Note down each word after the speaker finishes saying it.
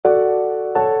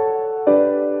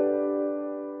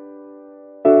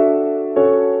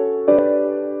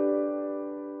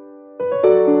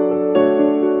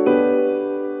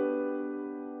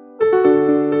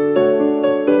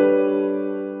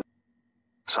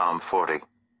Psalm 40.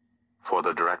 For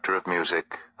the director of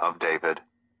music, of David,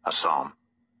 a psalm.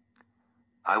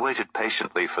 I waited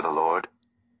patiently for the Lord.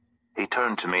 He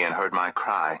turned to me and heard my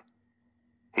cry.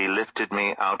 He lifted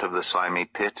me out of the slimy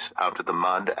pit, out of the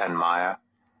mud and mire.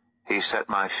 He set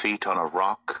my feet on a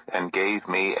rock and gave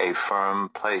me a firm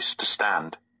place to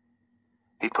stand.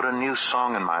 He put a new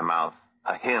song in my mouth,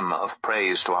 a hymn of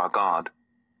praise to our God.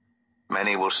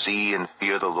 Many will see and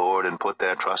fear the Lord and put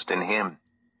their trust in him.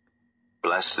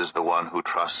 Blessed is the one who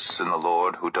trusts in the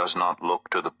Lord, who does not look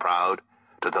to the proud,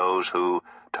 to those who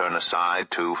turn aside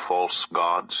to false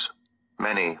gods.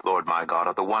 Many, Lord my God,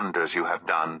 are the wonders you have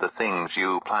done, the things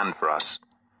you planned for us.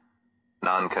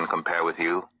 None can compare with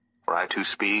you. Were I to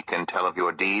speak and tell of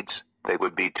your deeds, they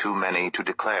would be too many to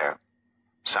declare.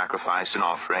 Sacrifice and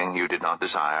offering you did not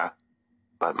desire,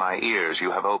 but my ears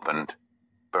you have opened.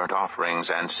 Burnt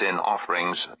offerings and sin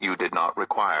offerings you did not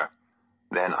require.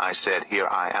 Then I said, Here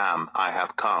I am, I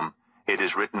have come. It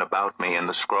is written about me in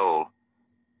the scroll.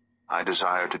 I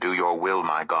desire to do your will,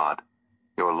 my God.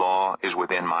 Your law is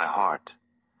within my heart.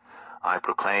 I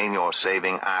proclaim your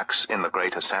saving acts in the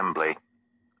great assembly.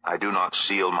 I do not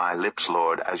seal my lips,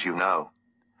 Lord, as you know.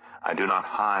 I do not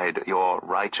hide your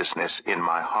righteousness in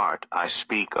my heart. I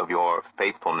speak of your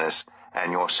faithfulness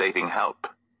and your saving help.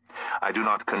 I do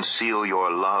not conceal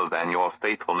your love and your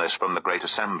faithfulness from the great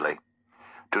assembly.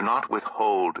 Do not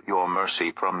withhold your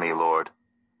mercy from me, Lord.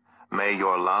 May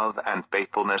your love and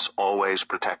faithfulness always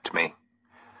protect me.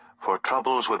 For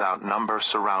troubles without number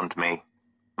surround me.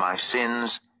 My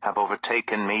sins have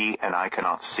overtaken me, and I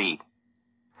cannot see.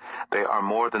 They are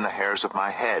more than the hairs of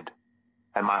my head,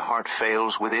 and my heart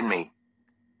fails within me.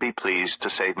 Be pleased to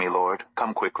save me, Lord.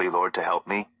 Come quickly, Lord, to help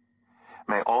me.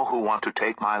 May all who want to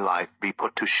take my life be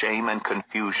put to shame and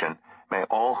confusion. May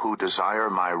all who desire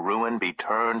my ruin be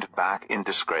turned back in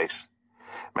disgrace.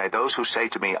 May those who say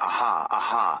to me, Aha,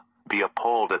 aha, be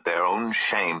appalled at their own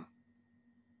shame.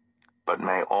 But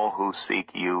may all who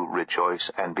seek you rejoice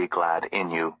and be glad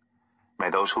in you. May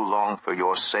those who long for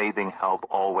your saving help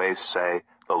always say,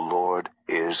 The Lord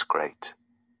is great.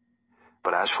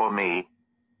 But as for me,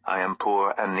 I am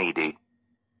poor and needy.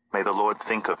 May the Lord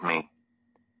think of me.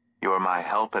 You are my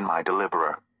help and my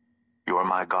deliverer. You are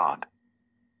my God.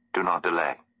 Do not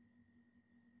delay.